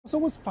What's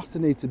always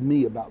fascinated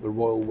me about the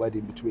royal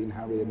wedding between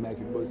Harry and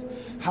Meghan was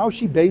how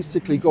she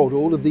basically got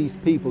all of these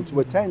people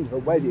to attend her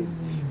wedding.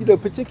 You know,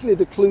 particularly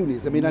the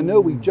Clooneys. I mean, I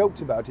know we joked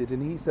about it and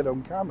he said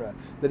on camera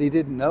that he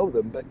didn't know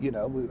them, but, you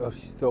know, we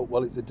thought,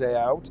 well, it's a day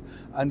out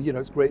and, you know,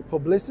 it's great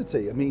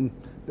publicity. I mean,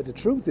 bit of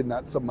truth in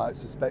that, some might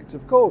suspect,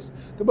 of course.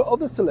 There were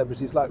other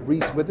celebrities like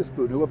Reese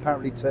Witherspoon who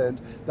apparently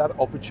turned that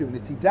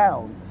opportunity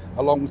down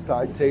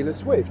alongside Taylor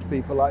Swift,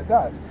 people like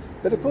that.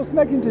 But of course,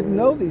 Meghan didn't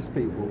know these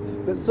people,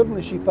 but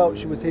suddenly she felt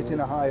she was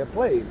hitting a higher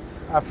plane.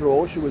 After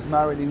all, she was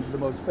married into the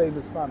most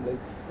famous family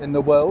in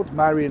the world,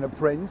 marrying a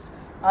prince,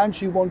 and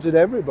she wanted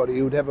everybody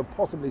who'd ever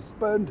possibly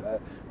spurned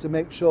her to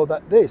make sure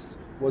that this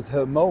was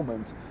her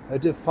moment, a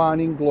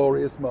defining,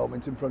 glorious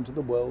moment in front of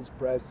the world's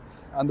press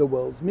and the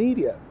world's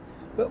media.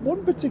 But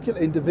one particular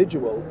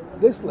individual,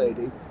 this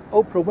lady,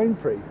 Oprah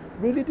Winfrey,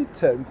 really did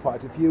turn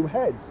quite a few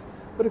heads.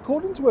 But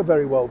according to a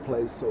very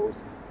well-placed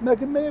source,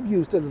 Meghan may have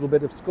used a little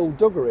bit of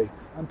skullduggery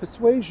and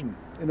persuasion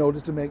in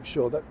order to make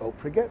sure that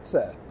Oprah gets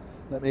there.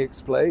 Let me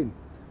explain.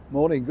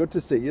 Morning, good to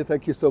see you.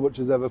 Thank you so much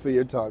as ever for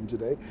your time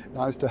today.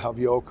 Nice to have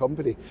your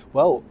company.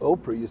 Well,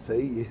 Oprah, you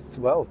see,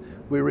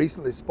 we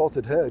recently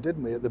spotted her,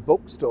 didn't we, at the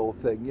bookstore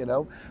thing, you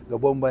know, the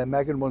one where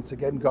Meghan once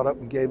again got up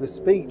and gave a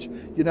speech.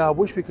 You know, I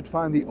wish we could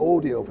find the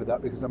audio for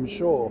that because I'm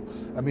sure,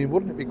 I mean,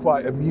 wouldn't it be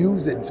quite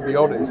amusing, to be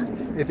honest,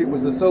 if it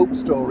was a soap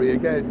story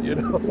again, you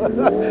know?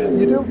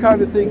 You do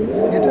kind of think,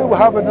 you do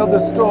have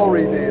another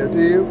story, dear,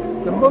 do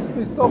you? There must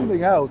be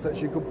something else that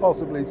she could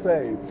possibly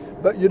say.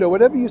 But, you know,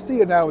 whenever you see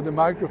her now with the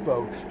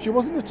microphone, she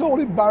wasn't at all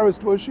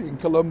embarrassed, was she, in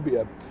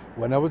Colombia?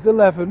 When I was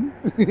 11,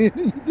 you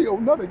think, oh,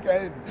 not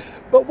again.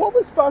 But what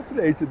was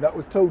fascinating, that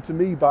was told to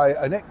me by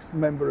an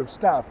ex-member of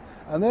staff,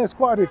 and there's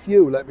quite a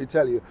few, let me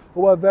tell you,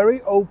 who are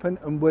very open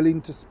and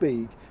willing to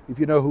speak if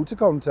you know who to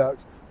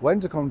contact, when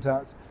to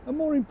contact, and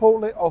more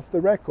importantly, off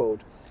the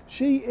record.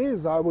 She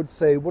is, I would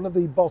say, one of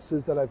the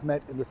bosses that I've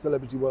met in the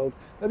celebrity world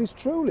that is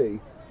truly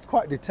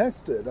quite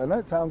detested. I know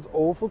it sounds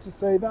awful to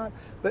say that,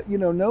 but you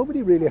know,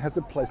 nobody really has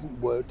a pleasant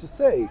word to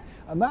say.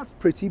 And that's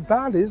pretty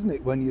bad, isn't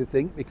it, when you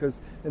think, because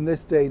in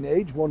this day and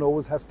age, one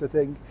always has to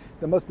think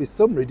there must be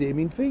some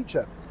redeeming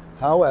feature.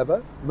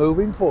 However,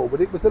 moving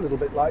forward, it was a little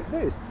bit like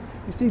this.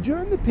 You see,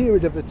 during the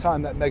period of the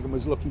time that Meghan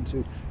was looking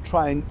to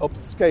try and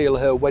upscale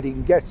her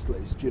wedding guest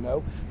list, you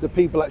know, the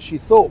people that she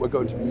thought were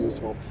going to be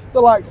useful,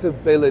 the likes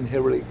of Bill and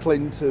Hillary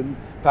Clinton,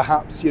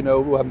 perhaps, you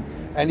know,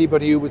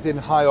 anybody who was in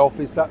high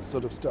office, that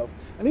sort of stuff.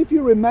 And if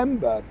you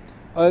remember,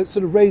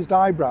 sort of raised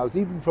eyebrows,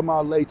 even from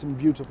our late and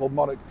beautiful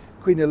monarch,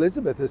 Queen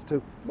Elizabeth, as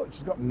to, what,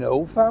 she's got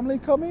no family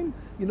coming?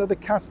 You know, the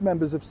cast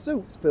members of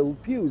Suits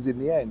filled pews in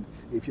the end,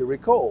 if you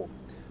recall.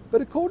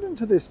 But according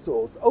to this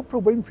source,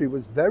 Oprah Winfrey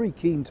was very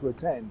keen to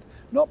attend,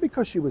 not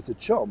because she was a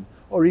chum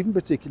or even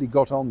particularly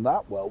got on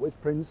that well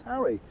with Prince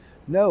Harry.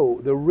 No,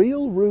 the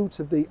real root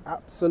of the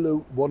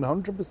absolute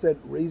 100%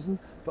 reason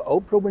for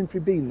Oprah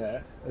Winfrey being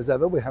there, as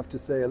ever we have to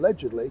say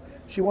allegedly,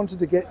 she wanted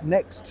to get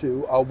next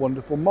to our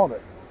wonderful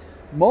monarch.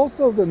 More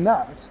so than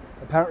that,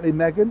 apparently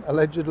Meghan,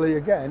 allegedly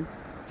again,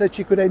 said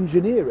she could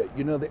engineer it,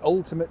 you know, the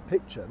ultimate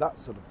picture, that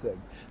sort of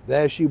thing.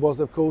 There she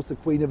was, of course, the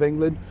Queen of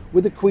England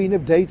with the Queen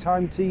of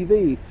daytime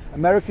TV,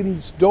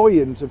 Americans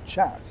doyens of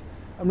chat.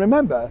 And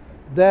remember,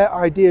 their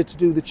idea to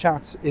do the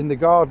chat in the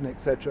garden,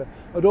 etc.,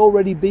 had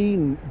already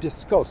been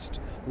discussed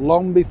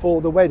long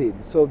before the wedding,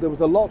 so there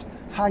was a lot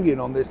hanging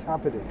on this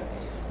happening.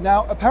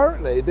 Now,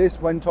 apparently, this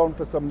went on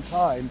for some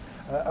time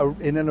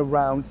in and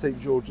around St.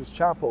 George's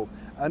Chapel,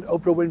 and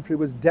Oprah Winfrey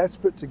was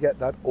desperate to get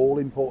that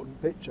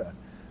all-important picture.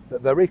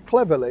 But very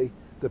cleverly,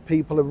 the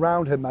people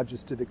around Her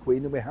Majesty the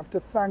Queen, and we have to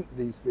thank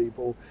these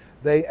people,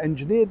 they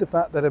engineered the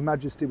fact that Her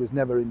Majesty was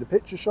never in the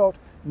picture shot,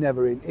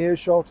 never in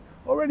earshot,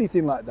 or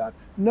anything like that.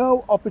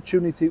 No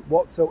opportunity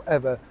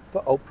whatsoever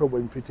for Oprah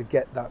Winfrey to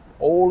get that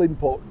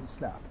all-important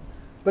snap.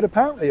 But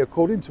apparently,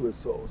 according to a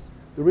source,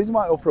 the reason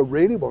why Oprah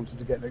really wanted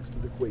to get next to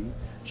the Queen,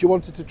 she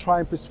wanted to try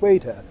and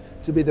persuade her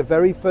to be the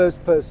very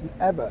first person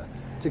ever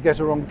to get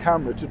her on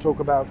camera to talk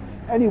about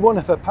any one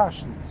of her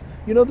passions.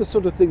 You know, the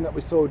sort of thing that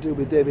we saw her do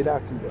with David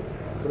Attenborough.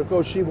 But of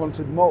course, she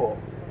wanted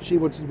more. She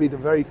wanted to be the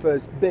very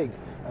first big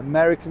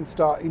American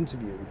star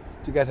interview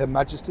to get Her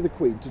Majesty the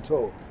Queen to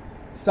talk.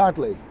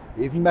 Sadly,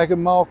 even Meghan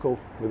Markle,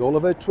 with all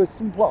of her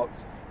twists and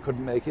plots,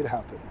 couldn't make it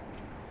happen.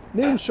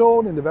 Neil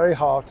Sean in the very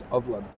heart of London.